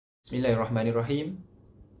Bismillahirrahmanirrahim.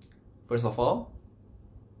 First of all,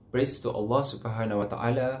 praise to Allah Subhanahu wa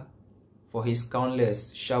Ta'ala for His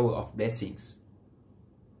countless shower of blessings.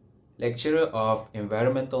 Lecturer of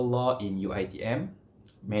Environmental Law in UITM,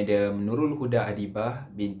 Madam Nurul Huda Adibah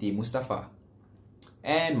binti Mustafa,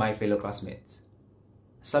 and my fellow classmates.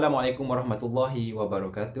 Assalamualaikum warahmatullahi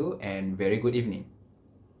wabarakatuh and very good evening.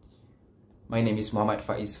 My name is Muhammad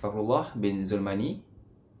Faiz Fakhrullah bin Zulmani.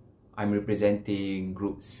 I'm representing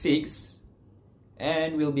Group 6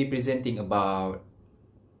 and will be presenting about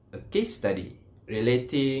a case study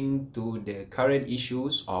relating to the current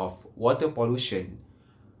issues of water pollution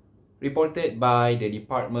reported by the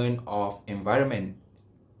Department of Environment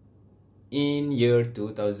in year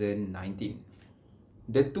 2019.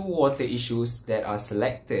 The two water issues that are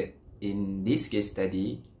selected in this case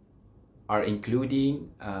study are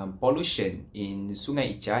including pollution in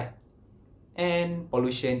Sungai Icat and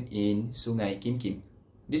pollution in Sungai Kim Kim.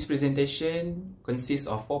 This presentation consists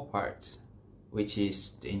of 4 parts, which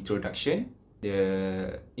is the introduction,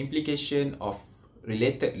 the implication of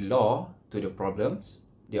related law to the problems,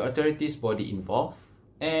 the authorities body involved,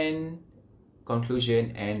 and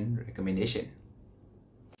conclusion and recommendation.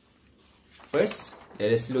 First,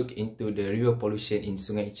 let us look into the river pollution in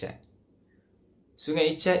Sungai Icat.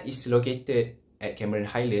 Sungai Icat is located at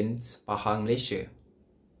Cameron Highlands, Pahang, Malaysia.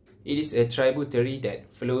 It is a tributary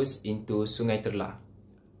that flows into Sungai Terla.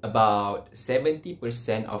 About 70%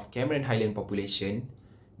 of Cameron Highland population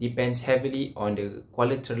depends heavily on the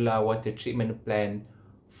Kuala Terla water treatment plant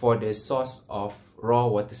for the source of raw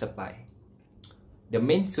water supply. The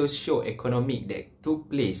main socio-economic that took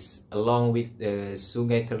place along with the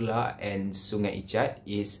Sungai Terla and Sungai Icat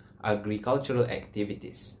is agricultural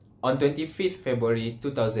activities. On 25th February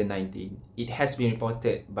 2019, it has been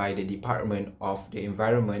reported by the Department of the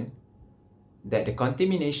Environment that the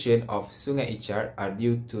contamination of Sungai Icat are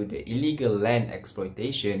due to the illegal land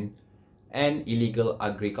exploitation and illegal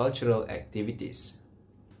agricultural activities.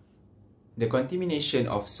 The contamination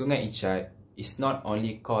of Sungai Icat is not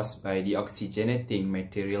only caused by the oxygenating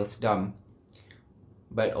materials dumped,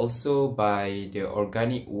 but also by the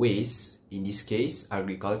organic waste, in this case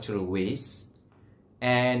agricultural waste,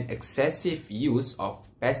 and excessive use of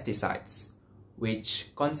pesticides, which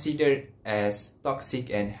considered as toxic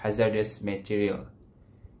and hazardous material,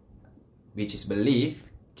 which is believed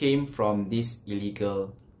came from these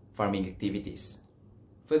illegal farming activities.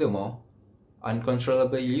 Furthermore,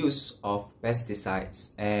 uncontrollable use of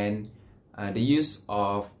pesticides and the use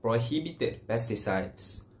of prohibited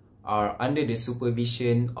pesticides are under the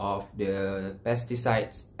supervision of the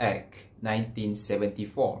Pesticides Act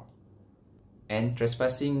 1974. And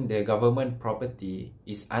trespassing the government property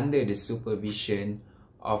is under the supervision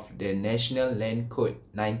of the National Land Code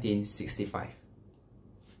 1965.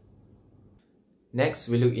 Next,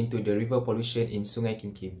 we look into the river pollution in Sungai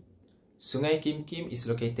Kim Kim. Sungai Kim Kim is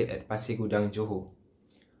located at Pasir Gudang, Johor.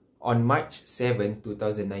 On March 7,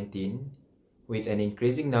 2019, with an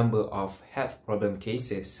increasing number of health problem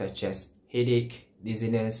cases such as headache,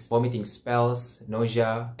 dizziness, vomiting spells,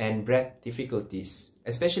 nausea, and breath difficulties,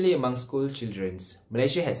 especially among school children,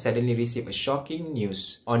 Malaysia had suddenly received a shocking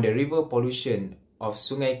news on the river pollution of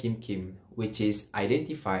Sungai Kim Kim, which is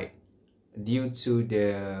identified due to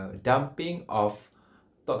the dumping of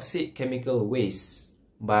toxic chemical waste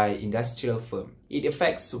by industrial firm. It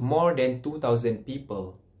affects more than 2,000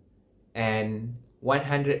 people and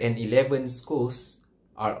 111 schools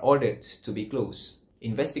are ordered to be closed.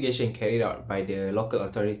 Investigation carried out by the local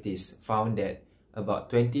authorities found that about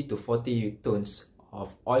 20 to 40 tons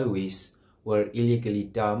of oil waste were illegally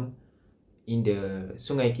dumped in the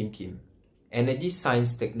Sungai Kim Kim. Energy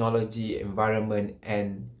Science, Technology, Environment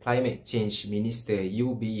and Climate Change Minister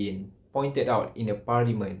Yu Bin pointed out in the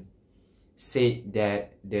parliament, said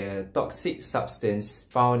that the toxic substance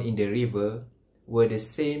found in the river were the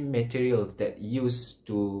same materials that used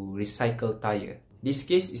to recycle tire. This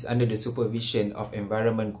case is under the supervision of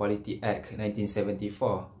Environment Quality Act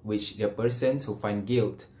 1974, which the persons who find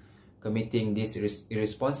guilt committing this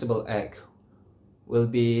irresponsible act will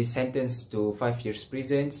be sentenced to 5 years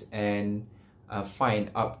prison and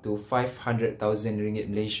fined up to 500,000 ringgit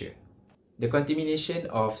Malaysia. The contamination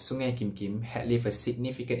of Sungai Kim Kim had left a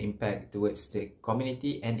significant impact towards the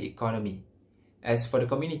community and the economy. As for the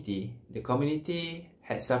community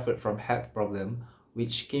had suffered from health problem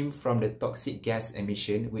which came from the toxic gas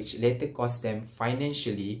emission, which later cost them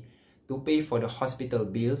financially to pay for the hospital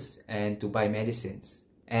bills and to buy medicines.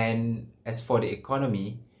 And as for the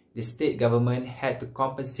economy, the state government had to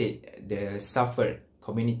compensate the suffered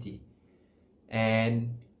community.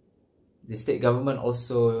 And the state government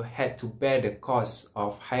also had to bear the cost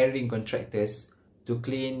of hiring contractors to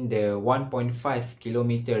clean the 1.5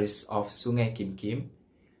 kilometers of Sungai Kim Kim,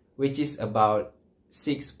 which is about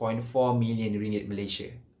 6.4 million ringgit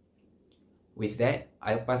Malaysia. With that,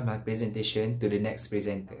 I'll pass my presentation to the next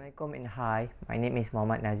presenter. Assalamualaikum and hi, my name is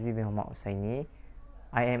Muhammad Nazmi bin Muhammad Usaini.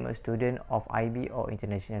 I am a student of IB or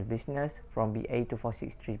International Business from BA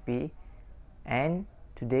 2463P, and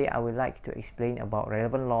today I would like to explain about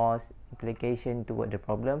relevant laws, implication toward the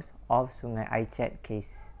problems of Sungai Aichat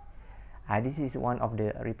case. This is one of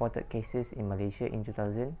the reported cases in Malaysia in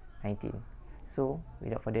 2019. So,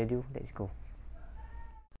 without further ado, let's go.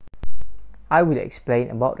 I will explain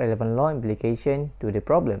about relevant law implication to the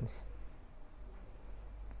problems.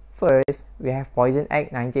 First, we have Poison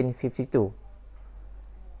Act 1952.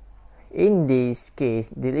 In this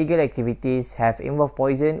case, the legal activities have involved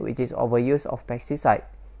poison, which is overuse of pesticide.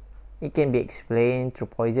 It can be explained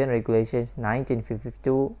through Poison Regulations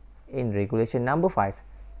 1952 in Regulation Number 5,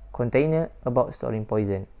 Container about storing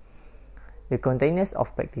poison. The containers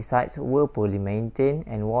of pesticides were poorly maintained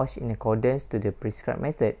and washed in accordance to the prescribed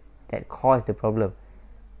method that caused the problem.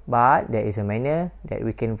 But there is a manner that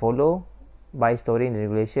we can follow by storing the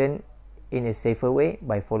regulation in a safer way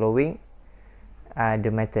by following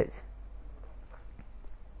the methods.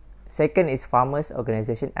 Second is Farmers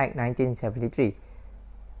Organisation Act 1973.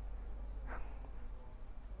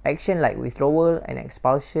 Action like withdrawal and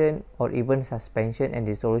expulsion or even suspension and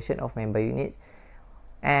dissolution of member units,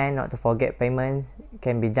 and not to forget payments,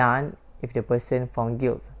 can be done if the person found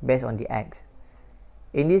guilt based on the acts.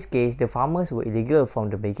 In this case, the farmers were illegal from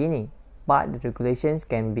the beginning, but the regulations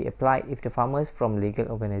can be applied if the farmers from legal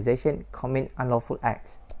organisation commit unlawful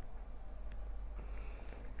acts.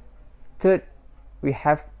 Third, we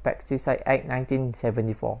have Pesticide Act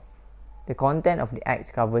 1974. The content of the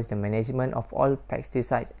Act covers the management of all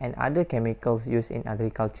pesticides and other chemicals used in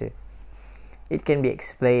agriculture. It can be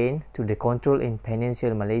explained to the control in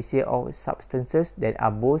Peninsular Malaysia of substances that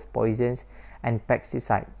are both poisons and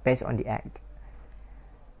pesticides based on the Act.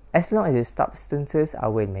 As long as the substances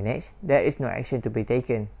are well managed, there is no action to be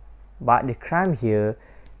taken. But the crime here,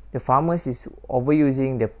 the farmers is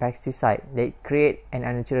overusing the pesticide that create an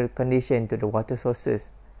unnatural condition to the water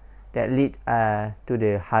sources that lead to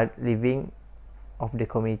the hard living of the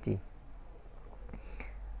community.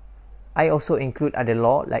 I also include other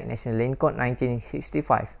law like National Land Court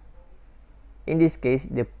 1965. In this case,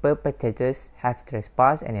 the perpetrators have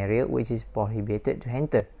trespassed an area which is prohibited to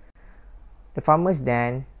enter. The farmers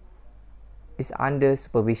then is under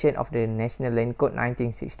supervision of the National Land Code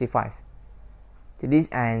 1965. To this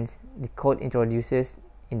end, the code introduces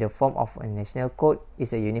in the form of a national code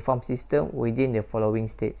is a uniform system within the following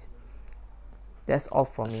states. That's all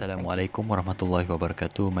from me. Assalamualaikum warahmatullahi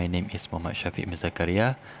wabarakatuh. My name is Muhammad Syafiq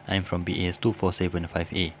Zakaria. I'm from BAS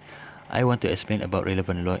 2475A. I want to explain about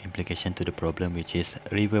relevant law implication to the problem, which is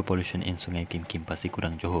river pollution in Sungai Kim Kim, Pasir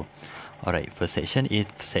Kurang, Johor. Alright, first section is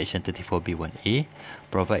section 34B1A.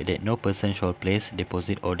 Provide that no person shall place,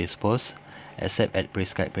 deposit or dispose, except at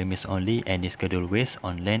prescribed premise only, any scheduled waste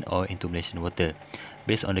on land or into Malaysian water.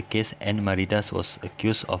 Based on the case, N. Maridas was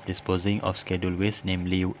accused of disposing of scheduled waste,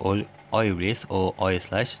 namely oil waste or oil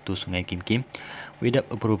sludge, to Sungai Kim Kim without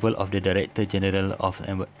approval of the Director General of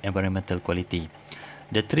Environmental Quality.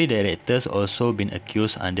 The three directors also been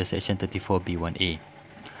accused under section 34B1A.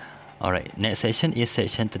 Alright, next section is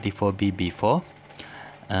section 34BB4.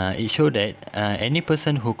 It shows that any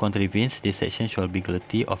person who contravenes this section shall be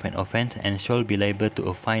guilty of an offence and shall be liable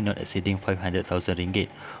to a fine not exceeding 500,000 ringgit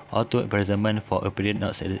or to imprisonment for a period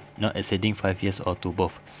not exceeding 5 years or to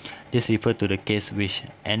both. This refers to the case which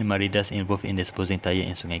N. Maridas involved in disposing tire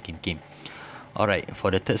in Sungai Kim Kim. Alright,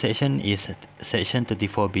 for the third section is section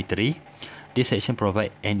 34B3. This section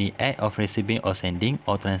provides any act of receiving or sending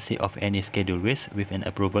or transit of any scheduled waste with an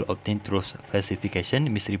approval obtained through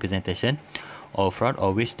falsification, misrepresentation, or fraud,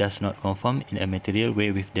 or which does not conform in a material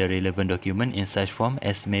way with the relevant document in such form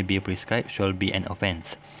as may be prescribed shall be an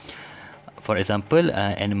offence. For example,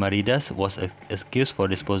 N. Maridas was accused for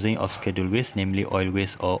disposing of scheduled waste, namely oil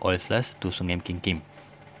waste or oil sludge, to Sungai Kim Kim.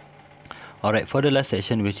 Alright, for the last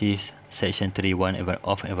section, which is section 3.1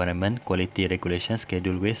 of Environment Quality Regulations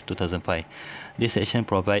Schedule Waste 2005. This section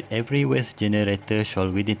provides every waste generator shall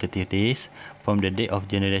within 30 days from the date of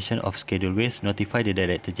generation of scheduled waste notify the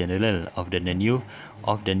Director General of the new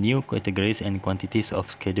categories and quantities of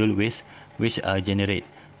scheduled waste which are generated.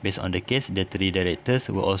 Based on the case, the three directors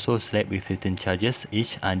were also slapped with 15 charges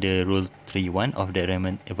each under Rule 3.1 of the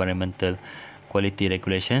Environmental Quality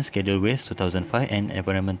Regulation Schedule Waste 2005 and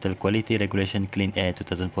Environmental Quality Regulation Clean Air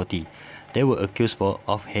 2040. They were accused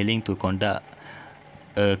of failing to conduct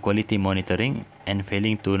quality monitoring and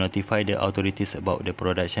failing to notify the authorities about the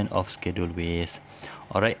production of scheduled waste.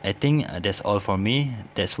 Alright, I think that's all for me.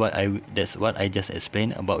 That's what I just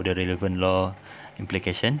explained about the relevant law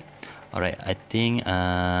implication. Alright, I think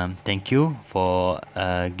thank you for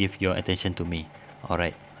give your attention to me.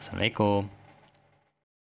 Alright, Assalamualaikum.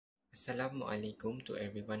 Assalamualaikum to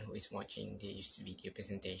everyone who is watching this video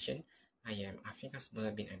presentation. I am Afiq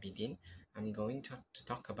Asmullah bin Abidin. I'm going to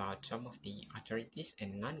talk about some of the authorities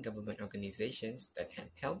and non-government organizations that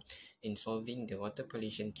have helped in solving the water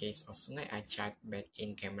pollution case of Sungai Achat back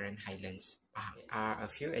in Cameron Highlands, Pahang. There are a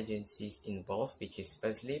few agencies involved, which is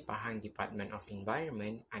firstly Pahang Department of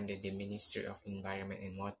Environment under the Ministry of Environment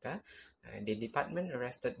and Water. The department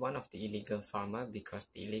arrested one of the illegal farmer because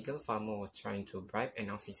the illegal farmer was trying to bribe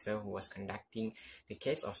an officer who was conducting the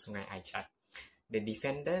case of Sungai Achat. The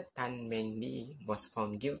defender, Tan Meng Lee, was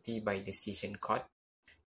found guilty by the session court.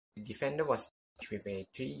 The defender was charged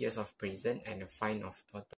with 3 years of prison and a fine of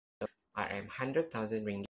total Rm 100,000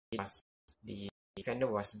 ringgit. The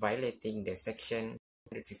defender was violating the Section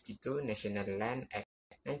 152 National Land Act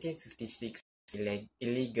 1956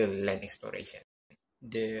 illegal land exploration.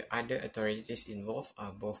 The other authorities involved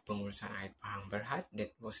are both Pengurusan Air Pahang Berhad,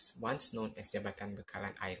 that was once known as Jabatan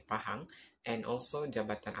Bekalan Air Pahang, and also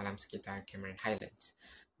Jabatan Alam Sekitar Cameron Highlands.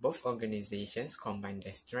 Both organizations combined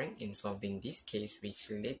their strength in solving this case, which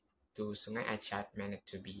led to Sungai Achat managed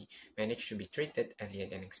to be treated earlier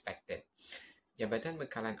than expected. Jabatan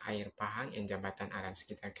Bekalan Air Pahang and Jabatan Alam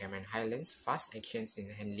Sekitar Cameron Highlands' fast actions in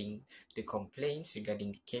handling the complaints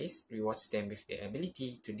regarding the case rewards them with the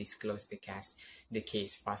ability to disclose the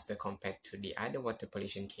case faster compared to the other water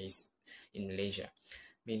pollution case in Malaysia.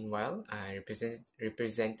 Meanwhile, a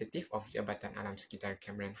representative of Jabatan Alam Sekitar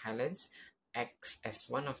Cameron Highlands acts as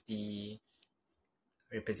one of the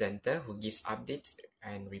representative who gives updates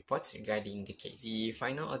and reports regarding the case. The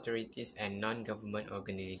final authorities and non-government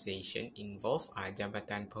organization involved are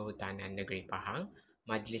Jabatan Perhutanan Negeri Pahang,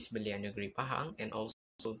 Majlis Belia Negeri Pahang, and also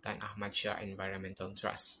Sultan Ahmad Shah Environmental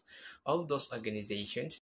Trust. All those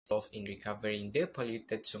organizations involved in recovering the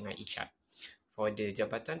polluted Sungai Achat. For the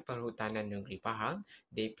Jabatan Perhutanan Negeri Pahang,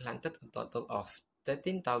 they planted a total of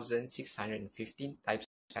 13,615 types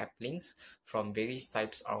of saplings from various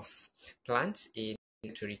types of plants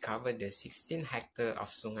to recover the 16 hectare of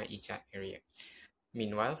Sungai Achat area.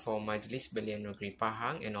 Meanwhile, for Majlis Belia Negeri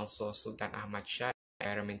Pahang and also Sultan Ahmad Shah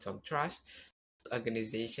Environmental Trust,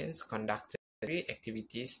 organizations conducted 3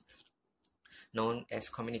 activities known as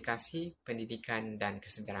Komunikasi, Pendidikan dan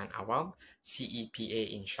Kesedaran Awam, CEPA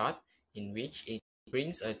in short, in which it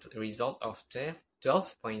brings a result of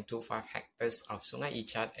 12.25 hectares of Sungai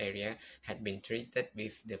Achat area had been treated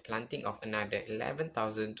with the planting of another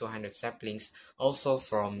 11,200 saplings, also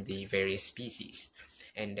from the various species.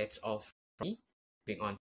 And that's all for me. Moving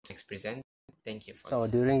on to the next presenter. Thank you. So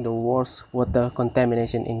during the worst water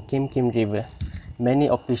contamination in Kim Kim River, many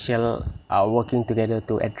officials are working together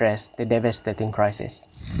to address the devastating crisis.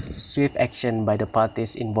 Swift action by the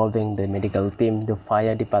parties involving the medical team, the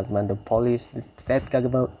fire department, the police, the state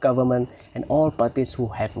government, and all parties who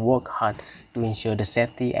have worked hard to ensure the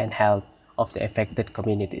safety and health of the affected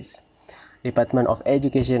communities. Department of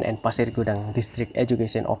Education and Pasir Gudang District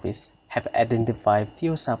Education Office have identified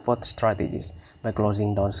few support strategies by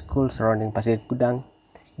closing down schools surrounding Pasir Gudang.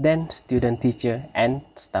 Then student, teacher, and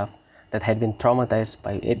staff that had been traumatized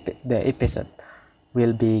by the episode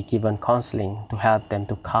will be given counseling to help them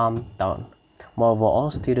to calm down. Moreover, all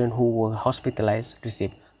students who were hospitalized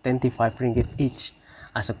received 25 ringgit each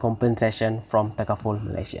as a compensation from Takaful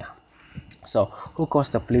Malaysia. So, who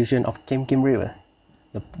caused the pollution of Kim Kim River?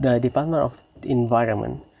 The Department of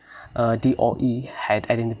Environment, DOE,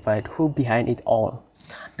 had identified who behind it all.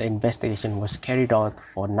 The investigation was carried out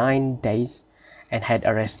for 9 days and had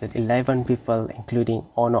arrested 11 people, including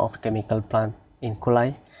owner of chemical plant in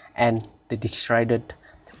Kulai and the decided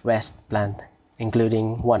waste plant,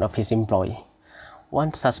 including one of his employees.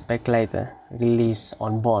 One suspect later released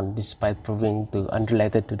on bond despite proving to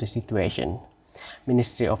unrelated to the situation.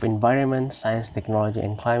 Ministry of Environment, Science, Technology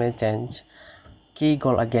and Climate Change key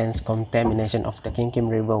goal against contamination of the Kim Kim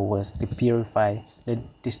River was to purify the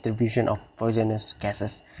distribution of poisonous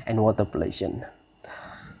gases and water pollution.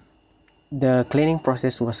 The cleaning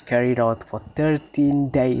process was carried out for 13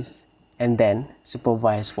 days and then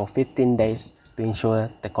supervised for 15 days to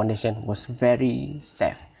ensure the condition was very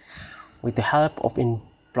safe. With the help of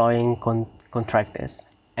employing contractors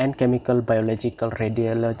and chemical, biological,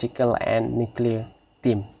 radiological and nuclear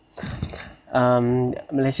team,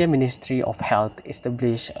 Malaysia Ministry of Health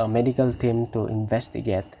established a medical team to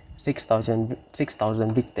investigate 6,000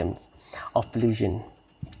 victims of pollution.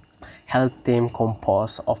 health team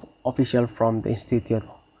composed of officials from the Institute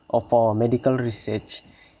for Medical Research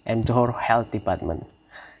and Johor Health Department.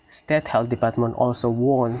 State Health Department also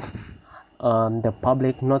warned the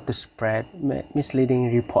public not to spread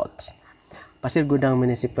misleading reports. Pasir Gudang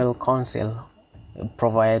Municipal Council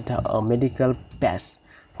provide a medical pass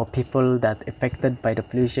for people that affected by the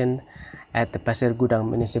pollution at the Pasir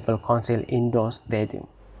Gudang Municipal Council indoor stadium.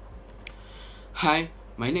 Hi,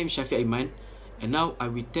 my name is Shafiq Aiman, and now I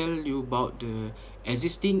will tell you about the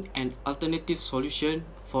existing and alternative solution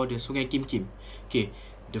for the Sungai Kim Kim. Okay,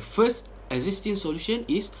 the first existing solution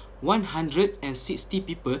is 160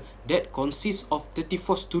 people that consists of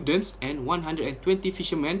 34 students and 120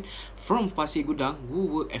 fishermen from Pasir Gudang who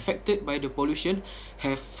were affected by the pollution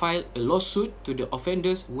have filed a lawsuit to the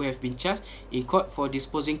offenders who have been charged in court for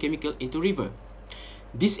disposing chemical into river.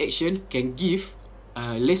 This action can give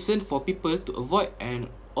a lesson for people to avoid and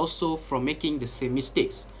also from making the same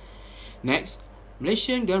mistakes. Next,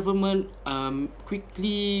 Malaysian government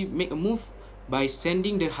quickly make a move by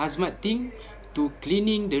sending the hazmat team to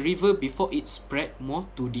cleaning the river before it spread more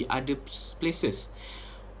to the other places.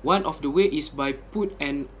 One of the way is by put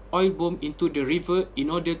an oil bomb into the river in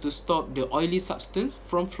order to stop the oily substance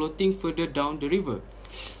from floating further down the river.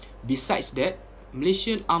 Besides that,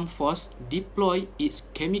 Malaysian Armed Force deploy its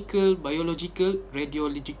chemical, biological,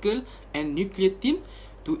 radiological and nuclear team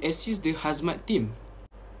to assist the hazmat team.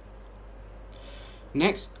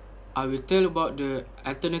 Next, I will tell about the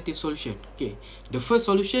alternative solution. Okay, the first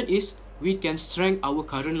solution is we can strengthen our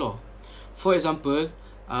current law. For example,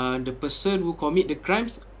 the person who commit the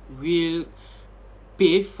crimes will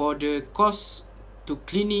pay for the cost to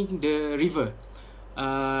cleaning the river.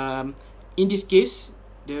 In this case,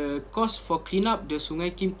 the cost for clean up the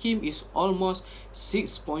Sungai Kim Kim is almost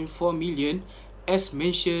 6.4 million as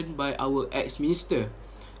mentioned by our ex-minister.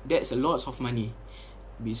 That's a lot of money.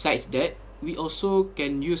 Besides that, we also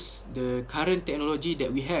can use the current technology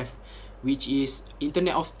that we have, which is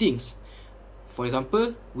Internet of Things. For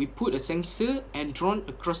example, we put a sensor and drone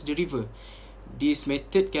across the river. This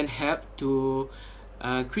method can help to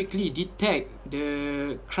quickly detect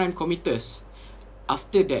the crime committers.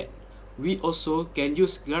 After that, we also can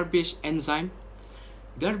use garbage enzyme.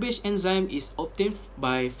 Garbage enzyme is obtained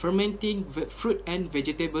by fermenting fruit and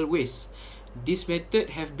vegetable waste. This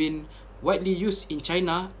method have been widely used in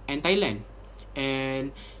China and Thailand,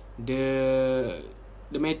 and the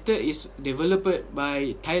method is developed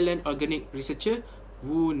by Thailand organic researcher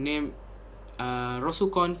who named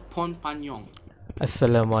Rosukon Ponpanyong.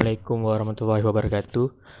 Assalamualaikum warahmatullahi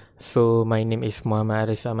wabarakatuh. So my name is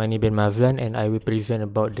Muhammad Aris Amani bin Mazlan, and I will present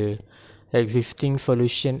about the existing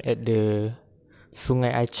solution at the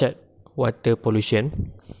Sungai Achat water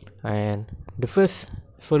pollution. And the first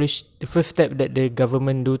step that the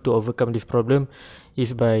government do to overcome this problem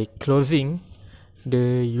is by closing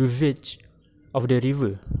the usage of the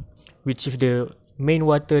river, which is the main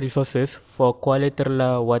water resources for Kuala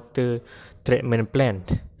Terla water treatment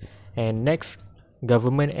plant. And next,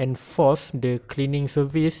 government enforce the cleaning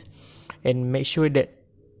service and make sure that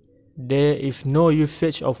there is no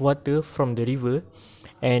usage of water from the river,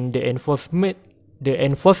 and the enforcement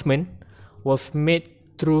was made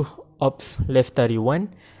through Ops Lestari 1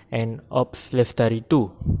 and Ops Lestari 2.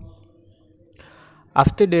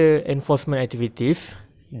 After the enforcement activities,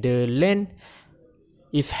 the land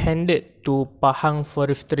is handed to Pahang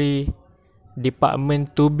Forestry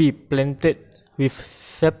Department to be planted with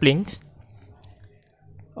saplings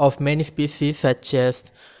of many species such as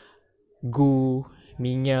gu,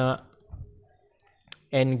 minyak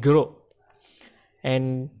and gerok.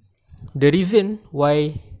 And the reason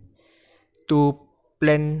why to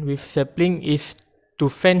plant with sapling is to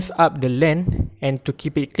fence up the land and to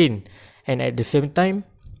keep it clean, and at the same time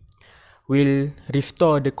will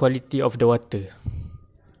restore the quality of the water.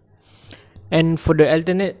 And for the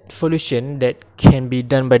alternate solution that can be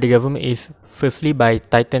done by the government is firstly by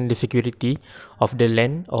tighten the security of the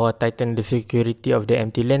land or tighten the security of the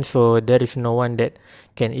empty land, so there is no one that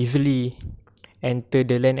can easily enter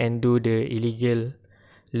the land and do the illegal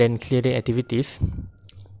land clearing activities.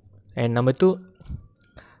 And number two,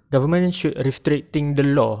 government should restricting the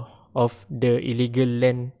law of the illegal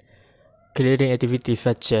land clearing activities,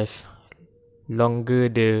 such as longer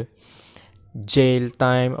the jail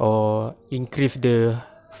time or increase the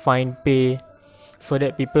fine pay, so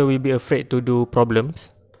that people will be afraid to do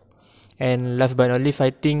problems. And last but not least,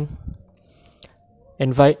 I think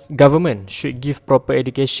government should give proper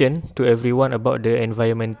education to everyone about the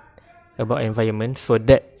environment, so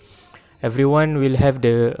that everyone will have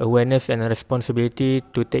the awareness and responsibility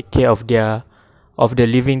to take care of the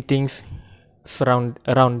living things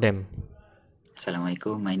around them.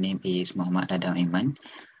 Assalamualaikum. My name is Muhammad Adam Iman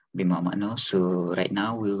bin Muhammad Noor. So right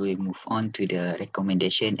now we will move on to the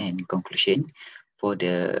recommendation and conclusion. For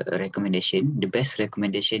the recommendation, the best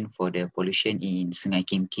recommendation for the pollution in Sungai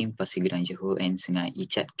Kim Kim, Pasir Gudang Johor and Sungai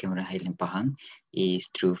Icat, Cameron Highland Pahang is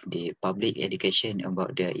through the public education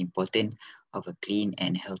about the importance of a clean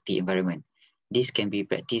and healthy environment. This can be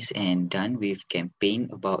practiced and done with campaign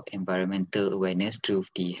about environmental awareness through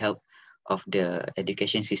the help of the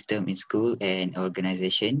education system in school and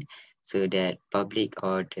organization, so that public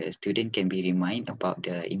or the student can be reminded about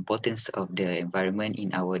the importance of the environment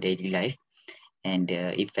in our daily life and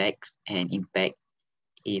the effects and impact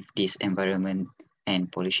if this environment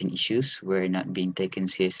and pollution issues were not being taken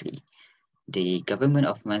seriously. The government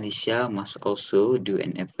of Malaysia must also do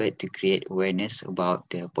an effort to create awareness about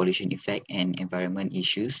the pollution effect and environment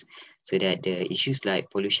issues, so that the issues like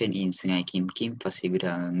pollution in Sungai Kim Kim, Pasir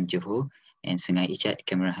Gudang, Johor and Sungai Icat,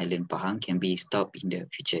 Cameron Highland, Pahang can be stopped in the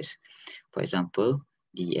futures. For example,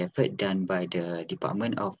 the effort done by the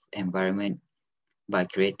Department of Environment by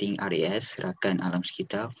creating RAS, Rakan Alam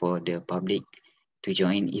Sekitar, for the public to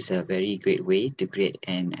join is a very great way to create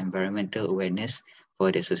an environmental awareness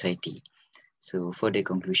for the society. So for the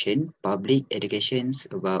conclusion, public educations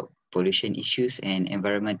about pollution issues and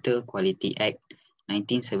Environmental Quality Act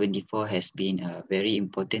 1974 has been a very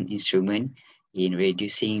important instrument in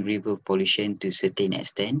reducing river pollution to a certain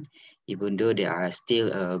extent, even though there are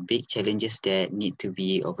still big challenges that need to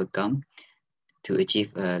be overcome to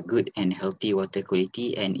achieve a good and healthy water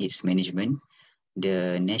quality and its management.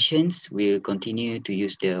 The nations will continue to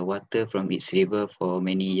use the water from its river for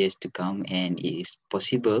many years to come, and it is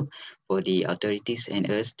possible for the authorities and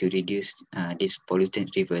us to reduce these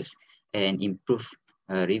polluted rivers and improve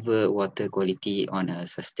river water quality on a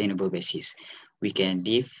sustainable basis. We can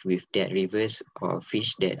live with dead rivers or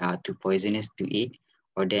fish that are too poisonous to eat,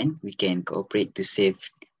 or then we can cooperate to save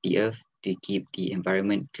the earth to keep the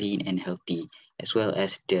environment clean and healthy, as well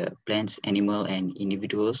as the plants, animal, and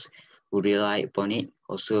individuals who rely upon it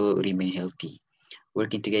also remain healthy.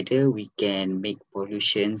 Working together, we can make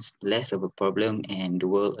pollution less of a problem and the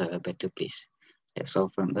world a better place. That's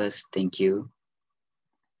all from us. Thank you.